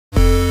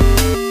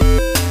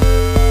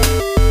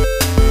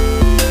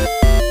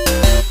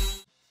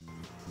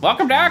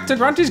Welcome back to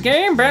Grunty's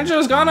game.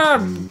 Banjo's gonna,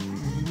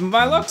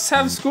 my looks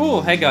have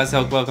school. Hey guys,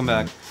 welcome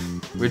back.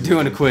 We're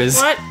doing a quiz.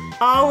 What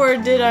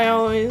award did I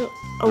always?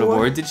 What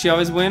award did she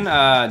always win?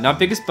 Not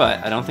biggest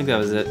butt. I don't think that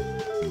was it.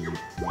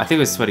 I think it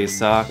was sweatiest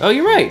sock. Oh,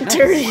 you're right. Nice.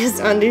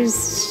 Dirtiest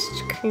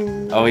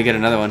underscreen. Oh, we get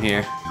another one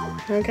here.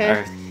 Okay.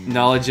 Our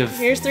knowledge of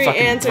Here's 3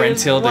 fucking answers.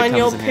 Gruntilda One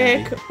you'll comes in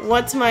pick. handy.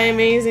 What's my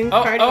amazing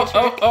party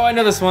trick? Oh, I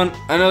know this one.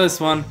 I know this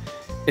one.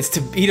 It's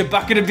to eat a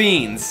bucket of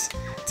beans.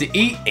 To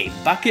eat a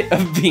bucket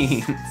of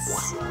beans.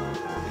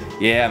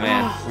 Yeah,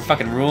 man. We're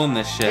fucking ruling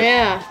this shit.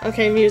 Yeah.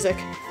 Okay, music.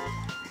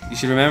 You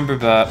should remember,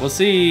 but we'll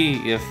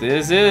see if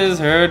this is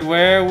heard.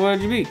 Where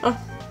would you be?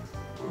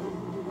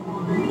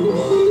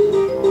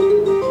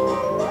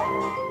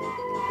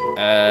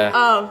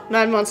 Oh,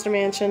 Mad Monster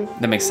Mansion.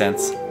 That makes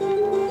sense.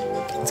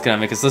 It's gonna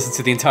make us listen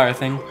to the entire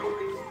thing.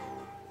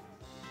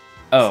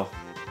 Oh,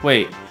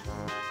 wait.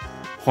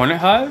 Hornet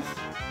Hive?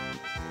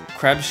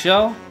 Crab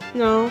Shell?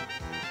 No.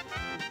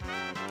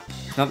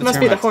 Not the It must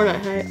be the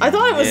Hornet Hive. I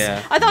thought it was.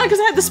 Yeah. I thought it because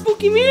it had the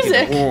spooky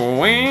music.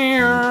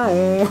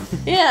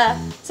 Yeah.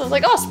 So I was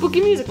like, oh,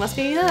 spooky music must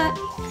be that.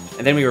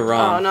 And then we were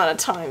wrong. Oh, not a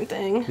time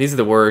thing. These are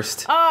the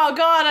worst. Oh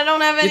god, I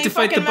don't have any to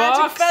fight fucking the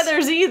magic box?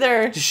 feathers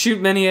either. Just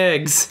shoot many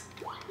eggs.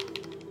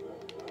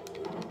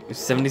 There's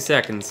 70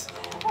 seconds.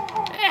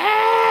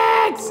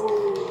 Eggs!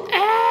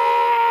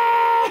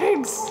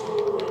 Eggs!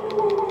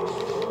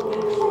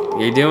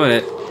 You're doing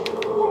it.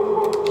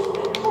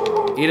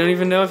 You don't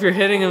even know if you're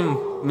hitting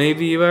them.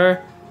 Maybe you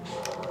are.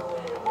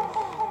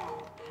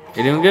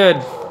 You're doing good.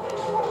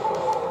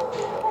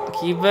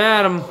 Keep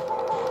at them.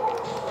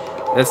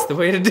 That's the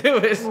way to do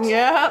it.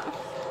 Yep.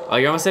 Oh,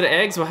 you're almost out of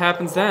eggs? What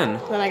happens then?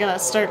 Then I gotta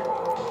start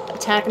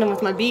attacking them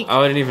with my beak. Oh,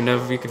 I didn't even know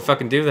if you could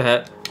fucking do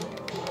that.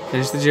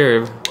 Finish the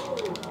gerb.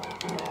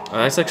 Oh,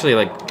 that's actually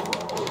like...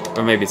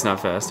 Or maybe it's not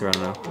faster, I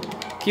don't know.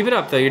 Keep it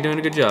up though, you're doing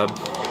a good job.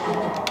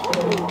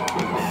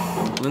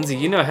 Lindsay,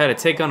 you know how to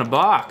take on a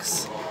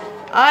box.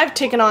 I've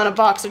taken on a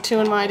box or 2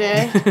 in my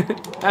day.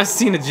 I've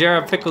seen a jar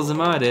of pickles in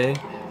my day.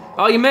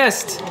 Oh, you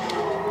missed!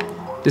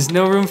 There's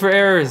no room for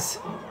errors.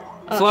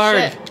 Oh,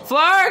 Flarg! shit.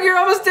 Flarg, you're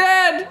almost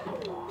dead!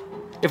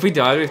 If we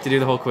die, do we have to do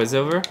the whole quiz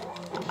over?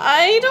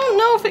 I don't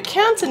know if it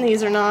counts in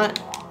these or not.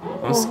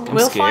 I'm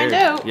We'll scared. find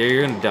out. Yeah,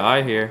 you're gonna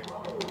die here.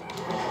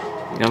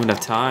 You don't have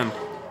enough time.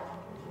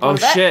 Oh,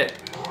 that- shit!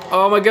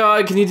 Oh my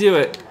god, can you do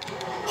it?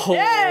 Oh,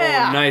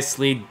 Yeah!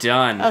 nicely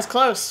done. That was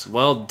close.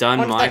 Well done,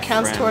 I wonder my if that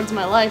counts friend. towards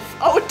my life.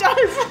 Oh, it does!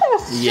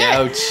 Oh, shit.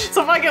 Youch.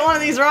 So if I get one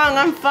of these wrong,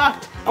 I'm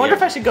fucked. I wonder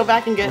if I should go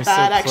back and get We're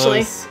that, so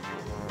actually. close.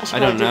 should I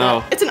don't probably do know.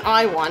 that. It's an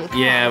I one.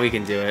 Yeah, we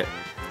can do it.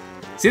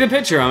 See the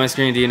picture on my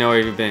screen? Do you know where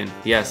you've been?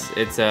 Yes,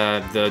 it's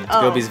the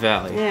Gobi's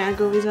Valley. Yeah,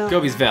 Gobi's Valley.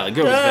 Gobi's Valley.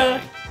 Gobi's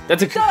Valley.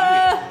 That's a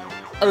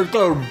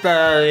Go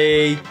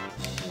Valley.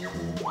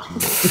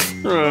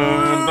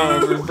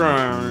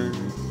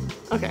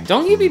 Okay.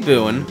 Don't you be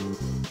booing.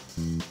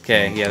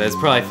 Okay, yeah, that's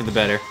probably for the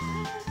better.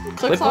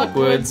 Click Clock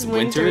Woods,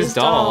 winter is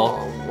dull.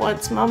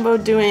 What's Mumbo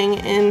doing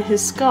in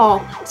his skull?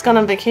 He's gone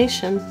on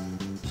vacation.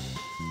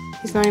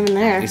 He's not even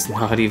there. He's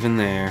not even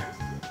there.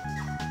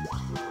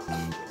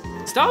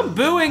 Stop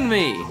booing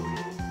me!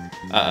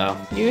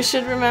 Uh-oh. You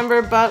should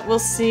remember, but we'll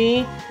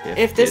see.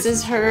 If this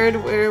is heard,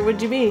 where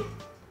would you be?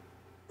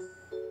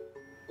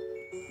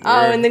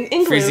 Oh, in the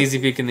igloo. Freeze Easy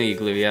Peek in the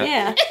igloo, yeah.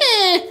 Yeah.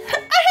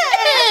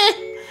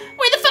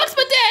 Where the fuck's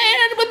my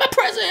dad with my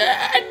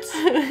presents?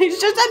 He's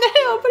just on the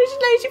hill, but he's a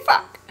lazy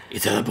fuck.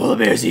 It's a polar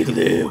bear's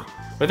igloo.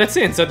 What did that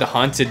say inside the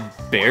haunted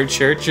bear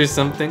church or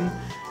something?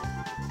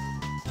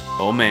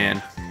 Oh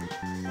man.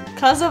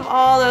 Because of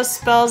all those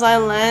spells I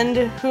lend,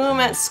 whom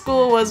at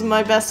school was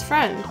my best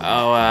friend?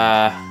 Oh,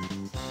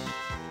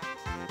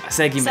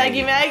 Saggy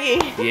Maggie. Saggy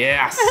Maggie.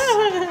 Yes.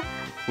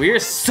 We are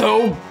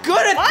so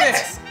good at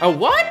this. Oh,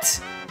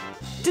 what?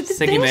 Did the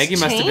Saggy things Maggie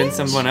must have been change?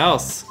 someone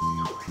else.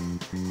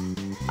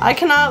 I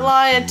cannot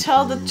lie and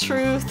tell the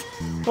truth.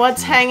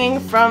 What's hanging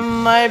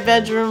from my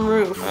bedroom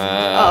roof?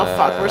 Oh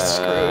fuck, we're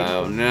screwed.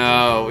 Oh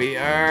no, we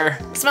are.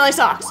 Smelly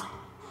socks.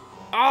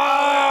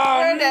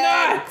 Oh, We're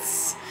dead.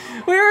 nuts!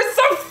 We were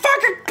so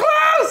fucking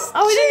close!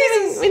 Oh,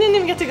 we didn't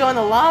even get to go in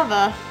the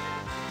lava.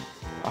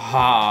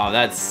 Oh,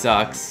 that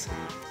sucks.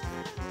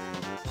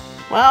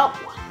 Well,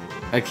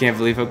 I can't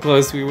believe how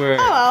close we were.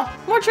 oh well.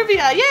 More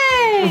trivia,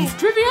 yay!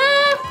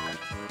 Trivia!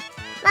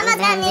 Mama's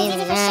got an easy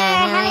for sure.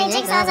 How many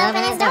jigsaws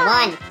open is door?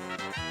 1.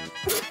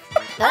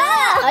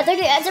 I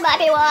think the answer might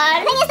be 1.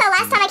 The thing is, though,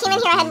 last time I came in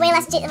here, I had way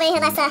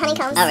less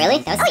honeycombs. Oh, really?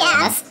 That was Oh,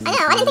 yeah. us. I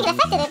know. I didn't think it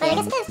affected it, but I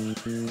guess it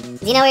is.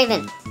 Do you know where you've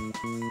been?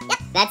 Yep.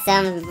 That's,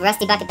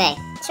 Rusty Bucket Bay.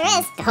 Sure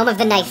is. The home of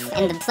the knife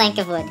and the plank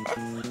of wood.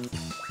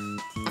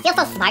 I feel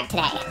so smart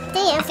today. Do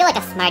you? I feel like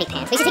a smarty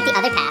pants. We should take the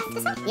other path.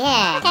 This one?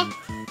 Yeah. Okay.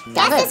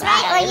 Guess is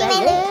right, or you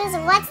may lose.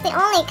 What's the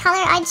only color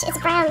it's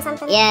brown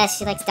something. Yeah,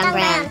 she likes dumb Dumb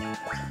brown. brown.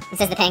 It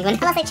says the penguin.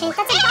 Unless I change.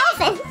 That's a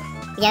dolphin.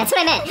 Yeah, that's what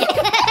I meant. you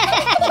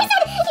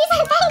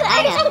said penguin. I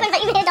I know. was penguin, but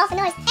you made a dolphin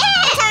noise.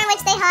 Turn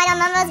which they hide on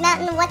Mumbo's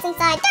mountain. What's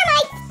inside?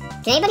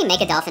 Termites. Can anybody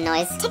make a dolphin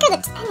noise? Ticker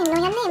the. I didn't know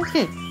your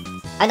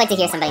name. I'd like to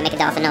hear somebody make a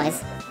dolphin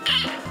noise.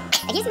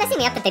 It keeps messing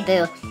me up that they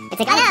boo. It's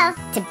like, I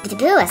know. To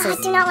boo us. I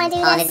do not want to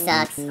do this. Oh, this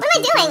sucks. What am I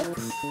doing?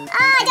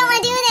 Oh, I don't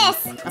want to do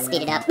this. I'll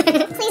speed it up.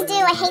 Please do.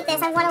 I hate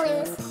this. I want to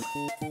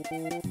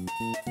lose.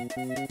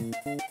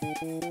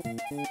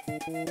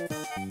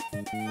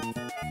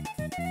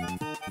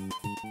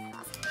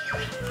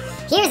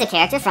 Here's a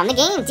character from the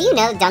game. Do you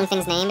know Dung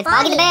Thing's name? It's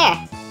Boggy the Bear.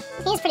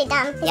 He's pretty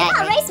dumb. He's Yeah,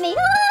 like, oh, race me.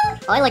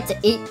 Oh, I like to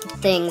eat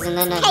things and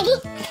then... Peggy.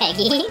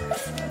 Peggy?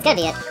 It's gotta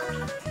be it.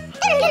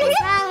 Get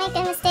this wrong, make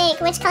a mistake.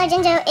 Which color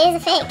Jinjo is a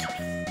fake?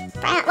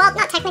 Brown. Well,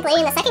 not technically.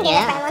 In the second game,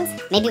 it's brown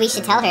ones. Maybe we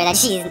should tell her that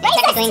she's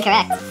technically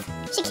incorrect.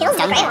 She kills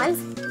the gray ones.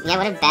 Yeah,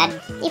 what a bad...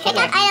 You pick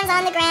up items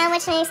on the ground,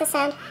 which makes a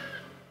sound.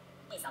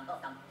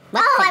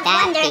 What Oh, could I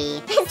that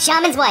wondered. be?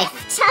 Shaman's wife.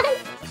 Shaman.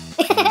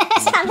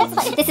 Shaman's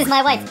wife. This is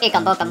my wife. Here,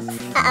 come, Bokum.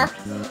 Uh-oh.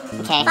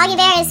 Okay. Foggy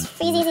Bear is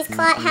Freezy's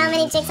clot. How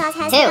many jigsaws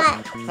has he 2,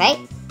 got? right?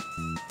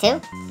 2? 2.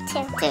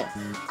 2.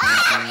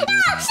 Ah!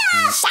 No!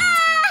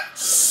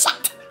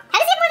 Shit! How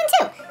does he have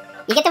more than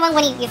 2? You get the one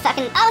when you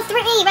fucking... Oh, 3,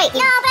 right.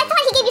 No, but I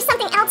thought he gave you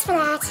something else for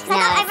that. No,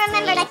 I it's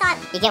remembered, 3. I thought...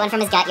 You get one from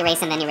his gut, you race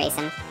him, then you race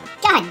him.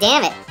 God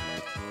damn it.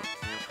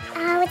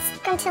 Oh, it's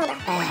Gruntilda.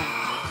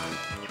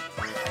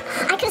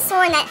 I could have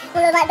sworn that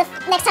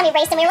the next time we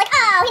raced him, we were like,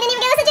 oh, he didn't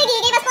even give us a jiggy,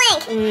 he gave us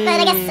blank. But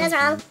I guess I was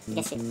wrong.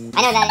 I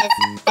know that is.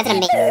 That's an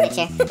amazing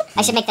picture.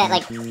 I should make that,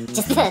 like,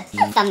 just the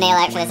thumbnail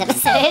art for this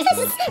episode.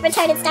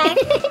 Retarded star.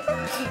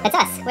 That's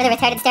us. We're the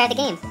retarded star of the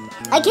game.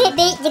 I can't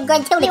beat the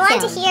Gruntilda. You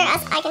want to hear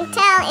us? I can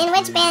tell. In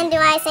which band do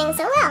I sing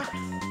so well?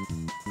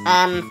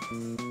 I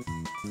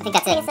think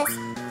that's I it. think it's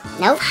this.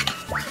 Nope.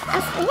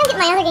 I'm gonna get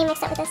my other game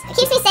mixed up with this. It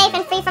keeps me safe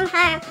and free from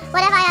harm.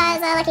 What have I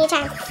as a lucky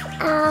charm?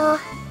 Oh,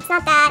 it's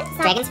not that. It's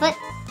not... Dragon's foot?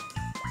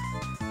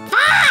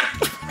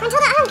 Fuck!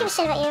 Gruntilda, I don't give a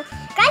shit about you.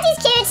 Grunty's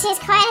cute. She's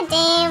quite a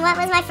dame. What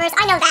was my first?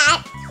 I know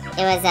that.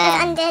 It was,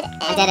 Undead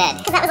Ed. Undead Ed.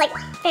 Because that was like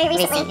very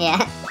recently.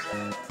 Yeah.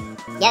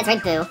 Yeah, it's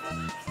right, Boo.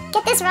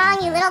 Get this wrong,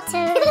 you little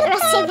toad.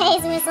 Rusty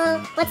Bay's whistle.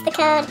 What's the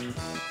code?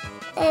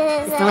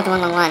 It's the one with the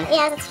 111.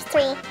 Yeah, that's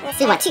 3. That's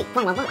 2, 1, 2,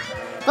 1, 1, 1.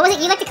 What was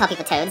it? You like to call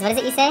people toads. What is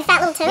it you say? Fat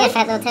little toad? Yeah,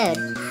 fat little toad.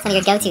 It's one of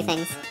your go-to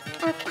things.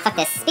 Okay. Fuck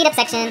this. Speed up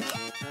section.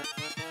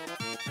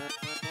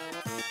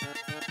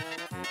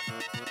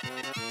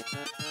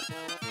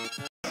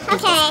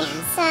 Okay,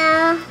 so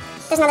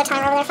there's another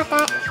timer over there. Fuck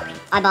that.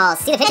 Eyeballs.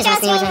 See the pictures on the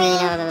screen. Which one do you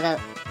Interesting. know about?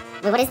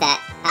 Wait, what is that?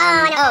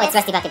 I know what it's it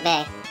is. Rusty Bucket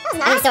Bay. That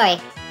was I'm not. sorry.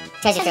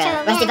 Treasure Treasure Trove.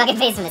 Trove, Rusty yeah. Bucket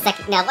Bay's from the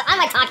second. No, what am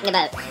I talking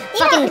about?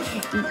 Fucking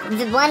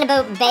the one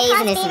about bays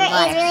and Cross this Beaver is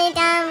water. really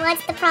dumb.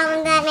 What's the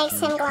problem that makes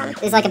him glum?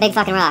 It's like a big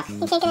fucking rock.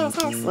 He can't get in his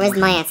house. Where's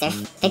my answer?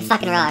 Big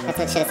fucking rock. That's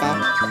what it should have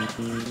said.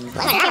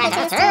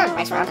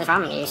 Where's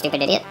wrong, you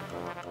stupid idiot?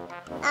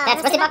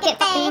 That's Rusty Bucket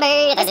fucking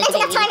Bay. There's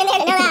enough time in there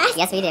to know that.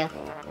 Yes, we do.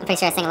 I'm pretty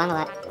sure I sing along a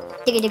lot.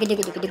 Rusty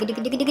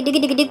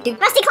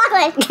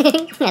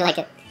Clockwood. I like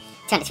it.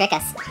 Trying to trick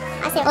us.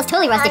 I see. Well, it's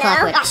totally Rusty Oh, no.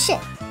 Clockwood. Oh shit.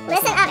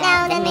 Listen up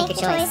now, then make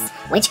your choice.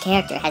 Which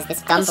character has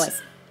this dumb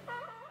voice?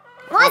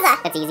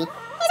 Waza. That's easy.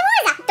 He's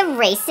Waza. The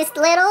racist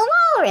little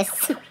walrus.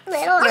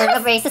 Little You're a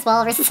Waza. racist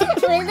walrus. With the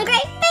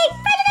great big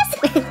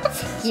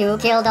prejudice. You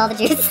killed all the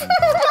Jews. No,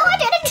 I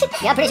didn't.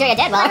 Yeah, I'm pretty sure you're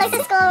dead, I Wallace. like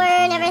the school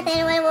word and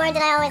everything. What award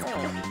did I always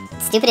win?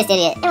 Stupidest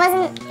idiot. It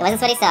wasn't. It wasn't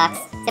Sweaty Socks.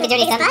 It's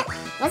Dirty Biggest Something.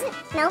 butt? Was it?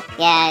 No.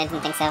 Yeah, I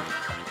didn't think so.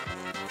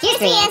 Here's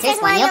 3 answers,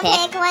 One one you'll you'll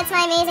pick. pick. What's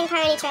my amazing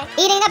party trick?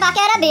 Eating a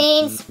bucket of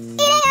beans.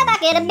 Eating a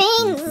bucket of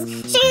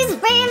beans. She's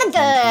really good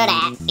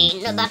at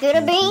eating a bucket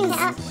of beans.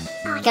 Yeah.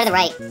 Oh, Go to the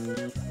right.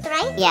 the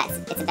right? Yes,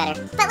 it's better.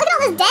 But look at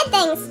all those dead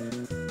things.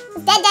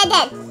 It's dead, dead,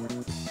 dead.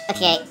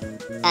 Okay.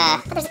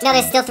 there's a No,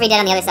 there's still 3 dead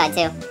on the other side,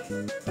 too.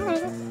 Oh, there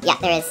isn't. Yeah,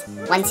 there is.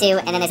 1, 2,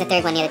 and then there's a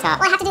 3rd one near the top.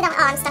 Well, I have to do that.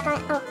 Oh, I'm stuck on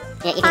it. Oh.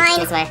 Yeah, you Fine. can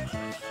go this way.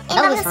 In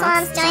Oh, of the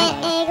swamps,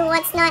 giant egg.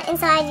 What's not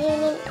inside? You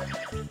need.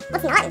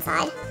 What's not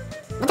inside?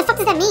 What the fuck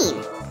does that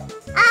mean?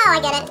 Oh, I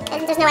get it.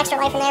 And there's no extra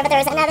life in there, but there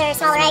was another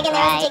smaller egg and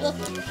there was a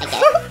jiggy. I get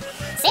it.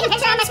 See the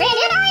picture on my screen,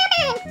 you know you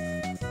mean.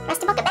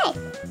 Rusty Bucket Bay.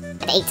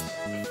 Number 8.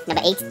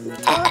 Number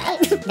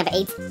 8. Number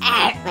 8.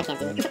 I can't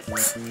do it.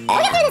 We're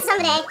gonna do this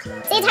someday.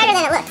 See, it's harder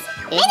than it looks.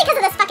 Maybe because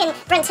of this fucking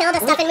Gruntilda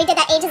stuff, and we did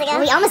that ages ago.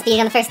 We almost beat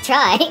it on the first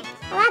try.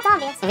 Well, that's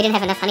obvious. And we didn't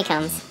have enough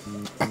honeycombs.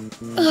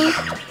 Yeah.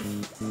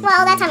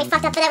 Well, that time we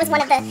fucked up, but that was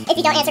one of the if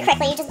you don't answer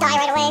correctly, you just die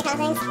right away kind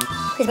of things.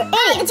 Because we're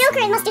Hey, the idiots.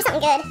 Joker must do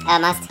something good.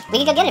 Must. We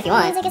can go get it if you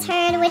want. Music is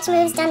heard. Which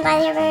move's done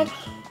by your bird?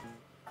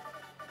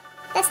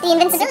 That's the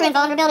Super invincibility.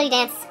 invulnerability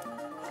dance.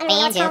 I don't know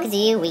what it's called.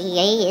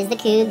 Banjo-Kazooie is the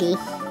Coogie.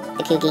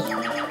 The Coogie.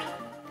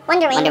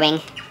 Wondering. Wondering.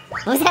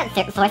 What was that?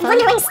 4th one?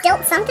 Wondering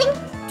stilt something?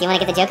 Do you want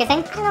to get the Joker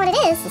thing? I don't know what it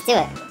is. Let's do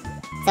it.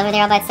 It's over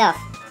there all by itself.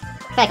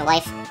 It's like a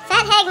life.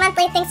 Fat Hag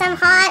Monthly thinks I'm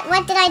hot.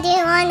 What did I do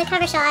on the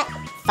cover shot?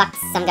 Fucked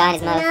some guy in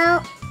his mouth.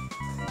 No.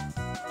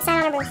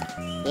 Sat on a broomstick.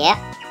 Yep.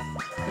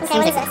 Okay,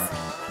 what is this?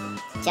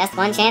 Just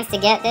one chance to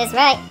get this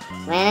right.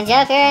 Win a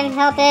Joker and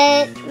help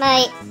it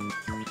might.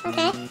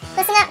 Okay.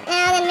 Listen up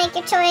now, then make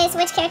your choice.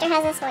 Which character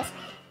has this voice?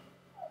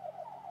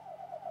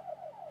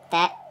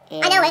 That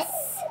is... I know it.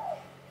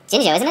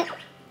 Jinjo, isn't it?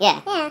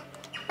 Yeah. Yeah.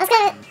 I was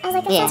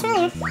like, that sounds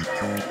familiar.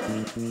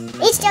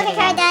 Each Joker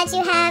card that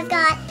you have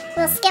got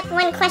We'll skip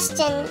one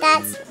question.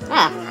 That's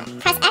Oh.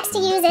 press X to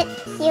use it.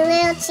 You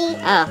little cheat.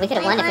 Oh, we could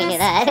have won if we knew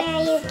that.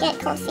 Where you get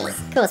cold feet.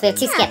 Cool, so we have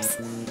 2 skips.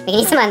 We can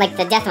use them on like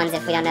the death ones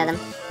if we don't know them.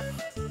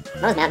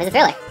 Rose Mountain is a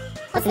thriller.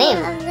 What's the name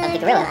of the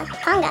gorilla?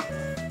 Conga.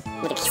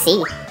 With a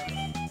C.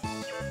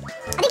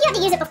 I think you have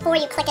to use it before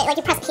you click it, like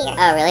you press it here.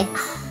 Oh, really?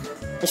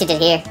 We should do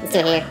it here. Let's do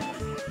it here.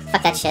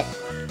 Fuck that shit.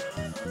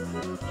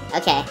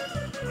 Okay.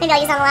 Maybe I'll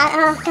use that a lot.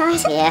 Oh,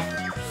 gosh. Yeah.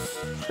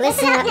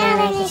 Listen up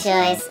now, make your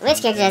choice.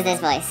 Which character has this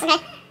voice? Okay.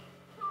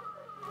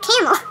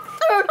 Camel.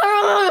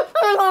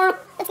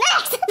 It's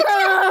Max.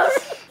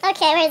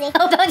 Okay, where is he?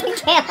 Hobo the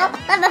camel.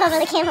 Love the hobo,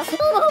 the camel.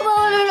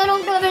 I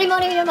don't have any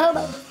money, I'm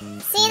hobo.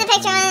 See the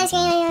picture on the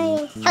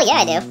screen. Hell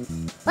yeah, I do.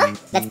 What?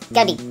 That's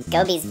gotta be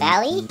Gobi's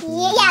Valley?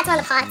 Yeah, it's one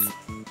of the pots.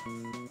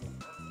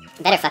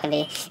 Better fucking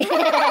be.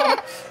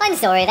 I'm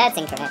sorry, that's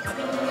incorrect.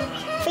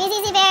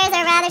 Freezy bears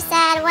are rather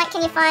sad. What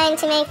can you find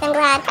to make them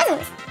glad?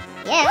 Presents.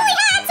 Yeah. Woolly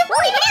hats!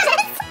 Woolly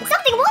hats!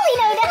 Something woolly,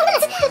 no doubt.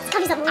 It's gotta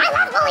be something. I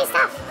love woolly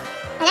stuff.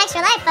 An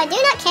extra life, I do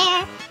not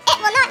care. It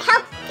will not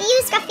help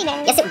you, Scruffy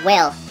Bear. Yes, it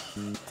will.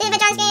 See the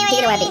picture on the screen?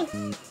 Take it away,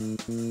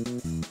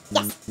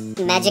 Yes.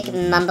 Magic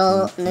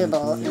Mumble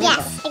Mooble.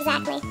 Yes,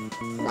 exactly.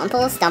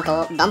 Wumple,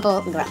 Stumple,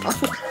 Bumple, Grumple.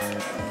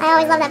 I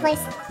always love that place.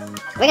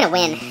 We're gonna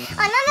win.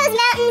 On Mumbo's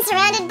mountain,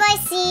 surrounded by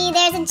sea,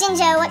 there's a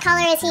Jinjo. What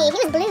color is he? He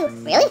was blue.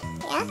 Really?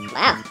 Yeah.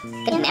 Wow.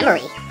 Good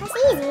memory. That's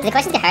easy. Do the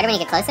questions get harder when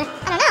you get closer?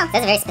 I don't know.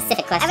 That's a very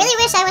specific question. I really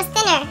wish I was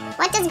thinner.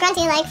 What does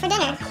Grunty like for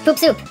dinner? Poop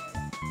soup.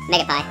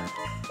 Mega pie.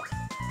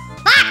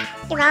 Ah!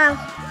 You're wrong.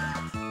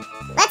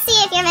 Let's see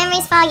if your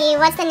memory's foggy.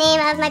 What's the name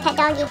of my pet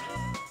doggy?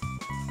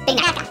 Big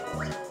Naka.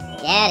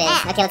 Yeah, it is.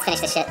 Ah. Okay, let's finish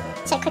this shit.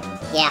 Check quick.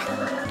 Yeah.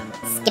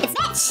 Skip it.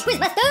 Who's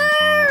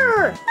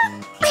Buster?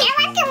 I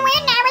want to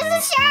win. I was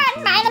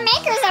assured by the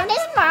makers of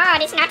this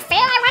mod. It's not fair.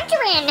 I want to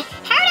win.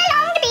 How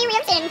long to be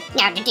real thin?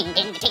 Now the ding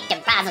ding to take the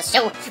prize of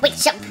show. Wait,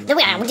 so the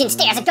way I went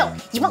stairs and go.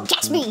 You won't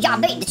catch me. I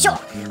made the show.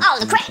 All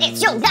the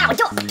credits. Yo, now I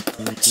do.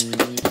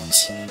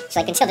 Should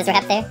I Gruntilda's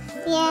rap there?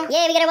 Yeah.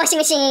 Yeah, we got a washing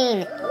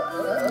machine.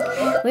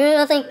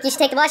 I think you should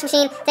take the washing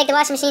machine. Take the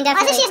washing machine, Why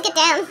definitely. does she just get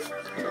down?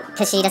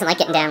 Because she doesn't like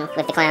getting down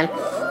with the clown.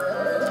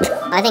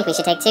 I think we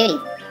should take Tootie.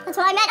 That's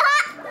what I meant.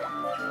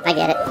 Ah! I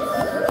get it.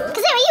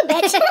 Because there were you,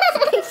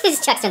 bitch. He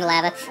just chucks her in the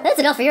lava. That's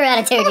enough for your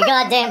attitude, you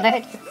goddamn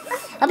bird.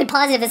 I've been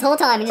positive this whole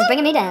time and just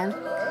bringing me down.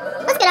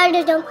 Let's get out of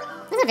this dome.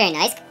 That's not very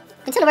nice.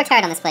 Gruntilda worked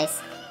hard on this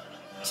place.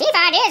 Chief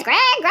ideas, Greg.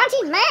 Grunty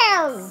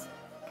Smells.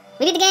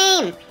 We did the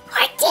game.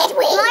 What did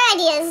we? More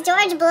ideas.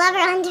 George Blubber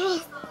under.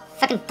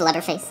 Fucking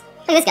blubberface.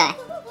 Look at this guy.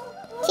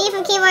 Chief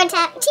of Keyboard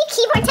Tap. Chief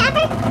Keyboard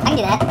Tapper? I can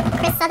do that.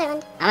 Chris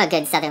Sutherland. I'm a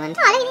good Sutherland.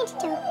 Oh, I didn't need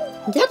to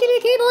do. Deputy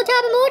Keyboard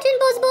Tapper Martin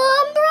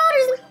Busbomb.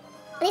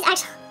 Are these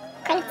actual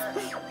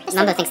credits?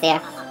 Mumbo thinks they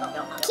are.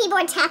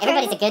 Keyboard Tapper.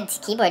 Everybody's a good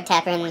keyboard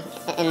tapper in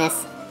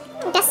this.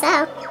 I guess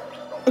so.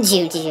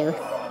 Juju.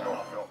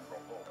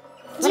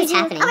 What is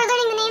happening? Oh, we're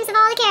learning the names of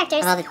all the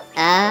characters. All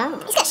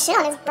the, He's got shit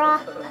on his bra.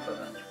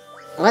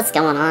 what's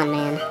going on,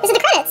 man? These are the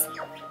credits.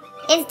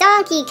 It's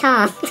Donkey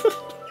Kong.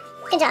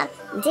 Good job.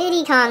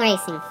 Diddy Kong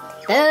Racing.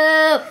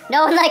 Boo!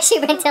 No one likes you,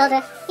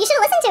 Gruntilda. You should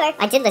have listened to her.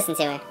 I did listen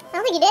to her. I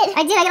don't think you did.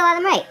 I did, I got a lot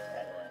of them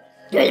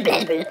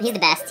right. He's the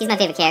best. He's my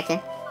favorite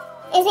character.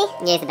 Is he?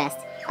 Yeah, he's the best.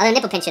 Although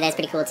Nipple Pincher there is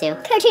pretty cool, too.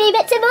 Cartoony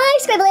bits of my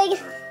scribbling.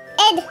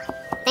 Ed,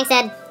 Thanks,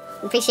 Ed.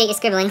 Appreciate your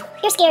scribbling.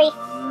 you're scary.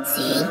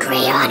 Seeing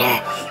gray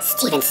honor.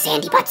 Steven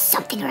Sandy but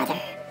something or other.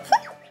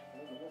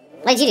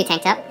 What did you do,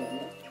 Tank Top?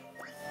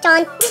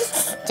 John.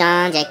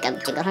 John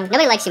Jacob Jingle Hung.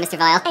 Nobody likes you, Mr.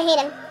 Vile. I hate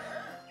him.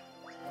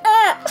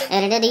 Look Look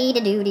at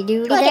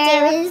you.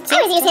 I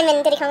always use him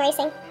in Diddy Kong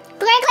Racing.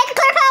 Greg like a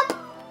clear pop.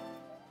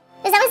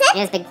 Is that what it said?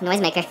 Yeah, it's Big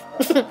Noisemaker.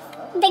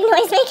 Big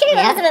Noisemaker?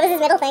 Yeah. What was his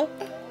middle thing?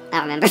 I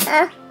don't remember.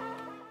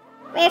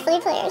 Rare flea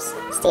players.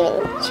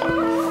 Steven Sharp.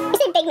 You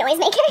say Big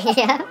Noisemaker?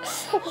 Yeah.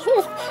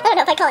 I don't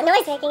know if I call it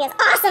noisemaking as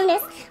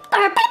awesomeness.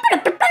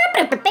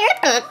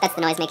 That's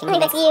the noise-making I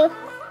think remix. that's you.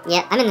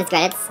 Yeah, I'm in the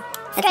credits.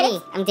 That's Credits?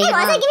 me. I'm David Hey,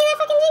 why Long. did I give me that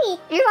fucking jiggy?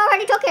 You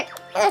already took it.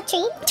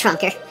 Treat.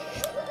 Trunker.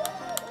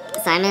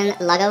 Simon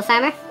Luggo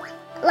Farmer.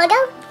 Logo?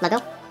 Luggo.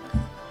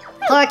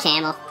 Poor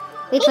Camel.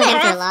 We put him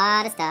through a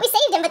lot of stuff. We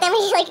saved him, but then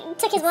we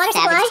took his water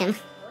supply. Savaged him.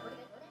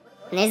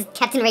 And there's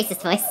Captain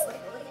Racist voice.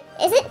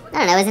 Is it? I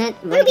don't know, isn't it?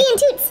 Ruby and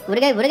Toots. What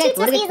a good. Toots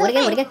must be his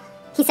little friend.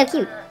 He's so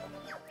cute.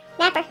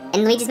 Napper.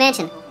 And Luigi's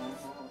Mansion.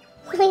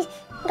 I'm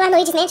glad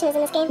Luigi's Mansion is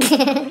in this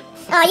game.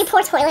 Oh, you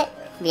poor toilet.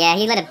 Yeah,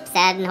 he led a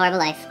sad and horrible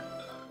life.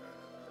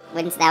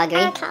 Wouldn't thou agree?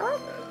 Arakawa?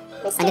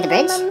 Mr. Under the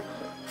bridge?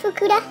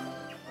 Fukuda?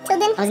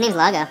 Tilden? Oh, his name's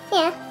Lago.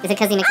 Yeah. Is it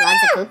because he makes logs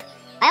of poop?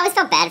 I always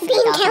felt bad for the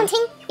Bean dolphin.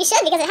 counting? You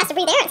should, because it has to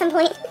breathe air at some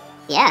point.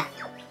 Yeah.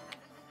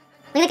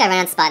 Look at that guy running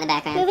on spot in the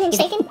background. Moving and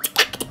He's like, shaking.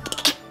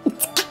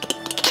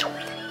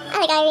 I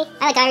like Irie.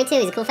 I like Irie too,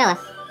 he's a cool fella.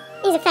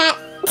 He's a fat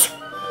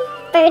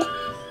bird.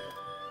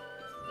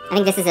 I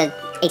think this is a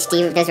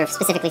HD, those were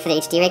specifically for the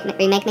HD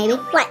remake maybe?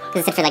 What?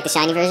 Because it's for like the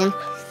shiny version.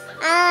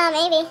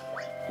 Maybe.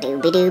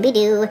 Doobie doobie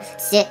doo,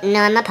 sitting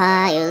on my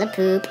pile of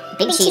poop.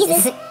 Big Big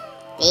cheeses. cheeses.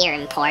 They're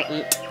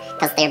important,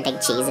 because they're big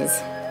cheeses.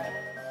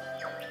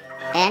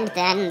 And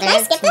then Can I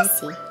there's skip this?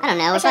 Quincy. I don't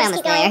know, we're should I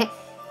probably just almost keep there.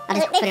 I'll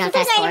just put it on They're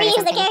fast starting forward to or reuse the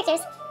something.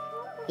 characters.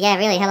 Yeah,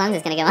 really, how long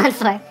is this gonna go on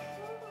for? A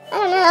I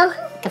don't know.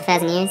 couple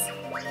thousand years?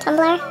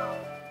 Tumblr.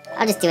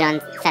 I'll just do it on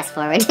fast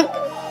forward. Peanut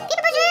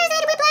butter,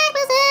 sandwich, black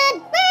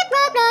Wilson, red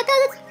rock, rock,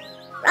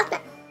 rock,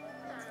 rock.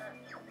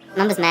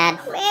 Mama's mad.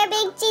 Rare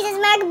big Jesus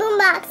mark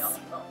boombox.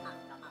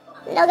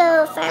 Logo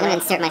I'm gonna firm.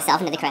 insert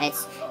myself into the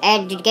credits.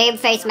 And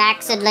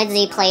GameFaceMax and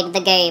Lindsay played the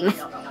game.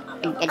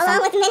 And Along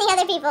with many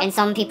other people. and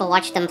some people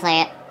watched them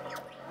play it.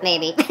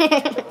 Maybe.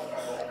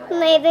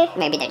 Maybe.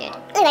 Maybe they did.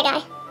 Look at that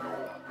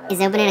guy. He's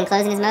opening and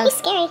closing his mouth. He's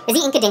scary. Is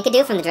he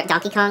Inka-Dinka-Doo from the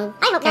Donkey Kong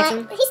I hope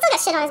cartoon? not. He's still got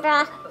shit on his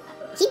bra.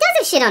 He does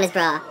have shit on his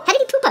bra. How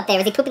did he poop up there?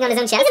 Was he pooping on his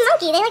own chest? He's a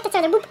monkey. They like to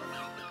throw their boop.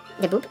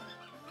 The boop?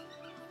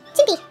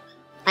 Chimpy.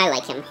 I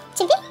like him.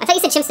 Chimpy? I thought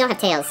you said chimps don't have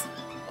tails.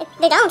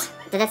 They don't.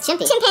 But that's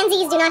Chimpy.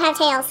 Chimpanzees do not have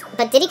tails.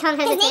 But Diddy Kong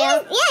has His a name tail.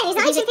 is, yeah, he's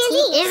not a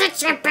chimpanzee. He's a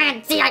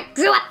chimpanzee. I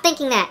grew up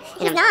thinking that.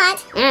 He's not.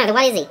 Then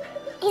what is he?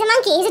 He's a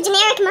monkey. He's a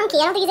generic monkey.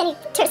 I don't think he's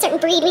any certain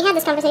breed. We had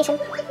this conversation.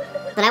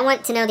 But I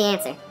want to know the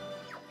answer.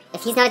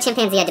 If he's not a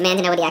chimpanzee, I demand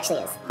to know what he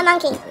actually is. A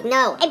monkey.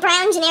 No. A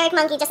brown generic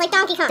monkey, just like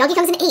Donkey Kong. Donkey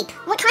Kong's an ape.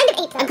 What kind of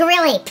ape, A though?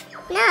 gorilla ape.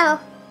 No.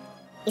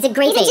 He's a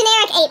grape He's a ape.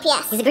 generic ape,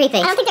 yes. He's a grape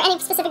ape. I don't think they're any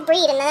specific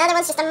breed, and the other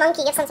one's just a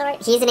monkey of some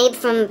sort. He's an ape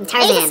from Maybe he's a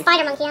Tarzan.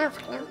 spider monkey. I don't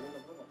fucking know.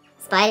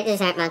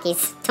 Spiders aren't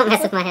monkeys. Don't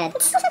mess with my head.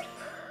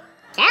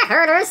 Cat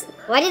herders?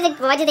 Why do they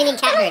need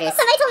cat herders?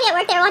 Somebody told me at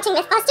work they were watching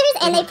Mythbusters,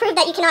 and they proved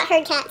that you cannot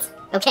herd cats.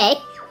 Okay.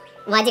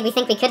 Why did we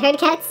think we could herd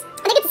cats?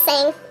 I think it's a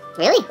saying.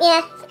 Really?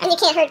 Yeah, and you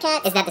can't herd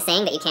cats. Is that the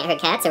saying that you can't herd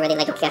cats, or were they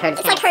like, okay, herd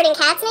It's cats? like herding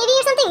cats, maybe,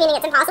 or something, meaning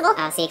it's impossible.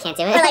 Oh, so you can't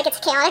do it? Or like it's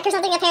chaotic or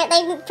something. Apparently,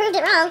 they proved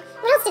it wrong.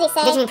 What else did he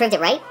say? Did you proved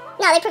it right?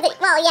 No, they proved it.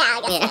 Well, yeah, I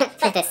guess. Yeah, so.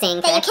 But the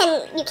saying that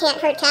correct. you can't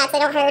herd cats. They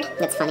don't herd.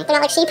 That's funny. They're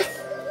not like sheep.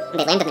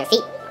 They land on their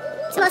feet.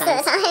 Most of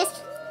the Sometimes.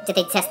 time. Did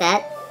they test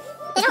that?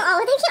 They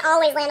can't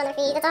always land on their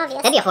feet. That's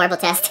obvious. That'd be a horrible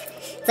test.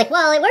 It's like,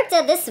 well, it worked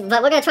at this,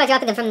 but we're gonna try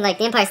dropping them from like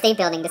the Empire State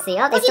Building to see.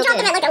 Oh, they Well, if you still drop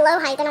them did. at like a low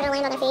height, they're not gonna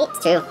land on their feet. It's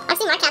true. I've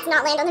seen my cats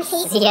not land on their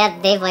feet. Yeah,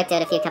 they've wiped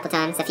out a couple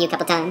times.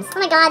 Oh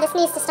my god, this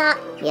needs to stop.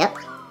 Yep.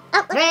 Oh,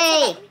 look,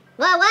 Hooray!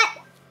 Whoa, what?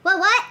 Whoa,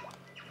 what?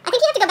 I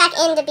think you have to go back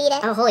in to beat it.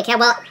 Oh, holy cow.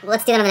 Well,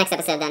 let's do that on the next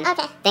episode then.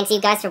 Okay. Thanks you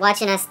guys for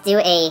watching us do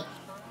a...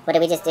 What did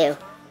we just do?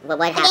 What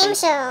A happened? game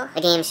show.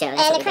 A game show. that's And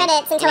what the we did.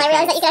 credits until And I the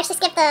realized that you credits. could actually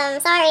skip them.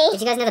 Sorry.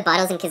 Did you guys know that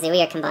Bottles and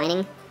Kazooie are combining?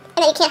 And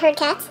that you can't herd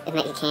cats. And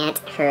that you can't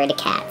herd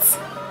cats.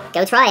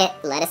 Go try it.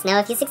 Let us know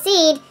if you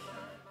succeed.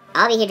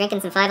 I'll be here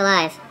drinking some 5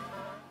 Alive.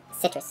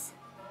 Citrus.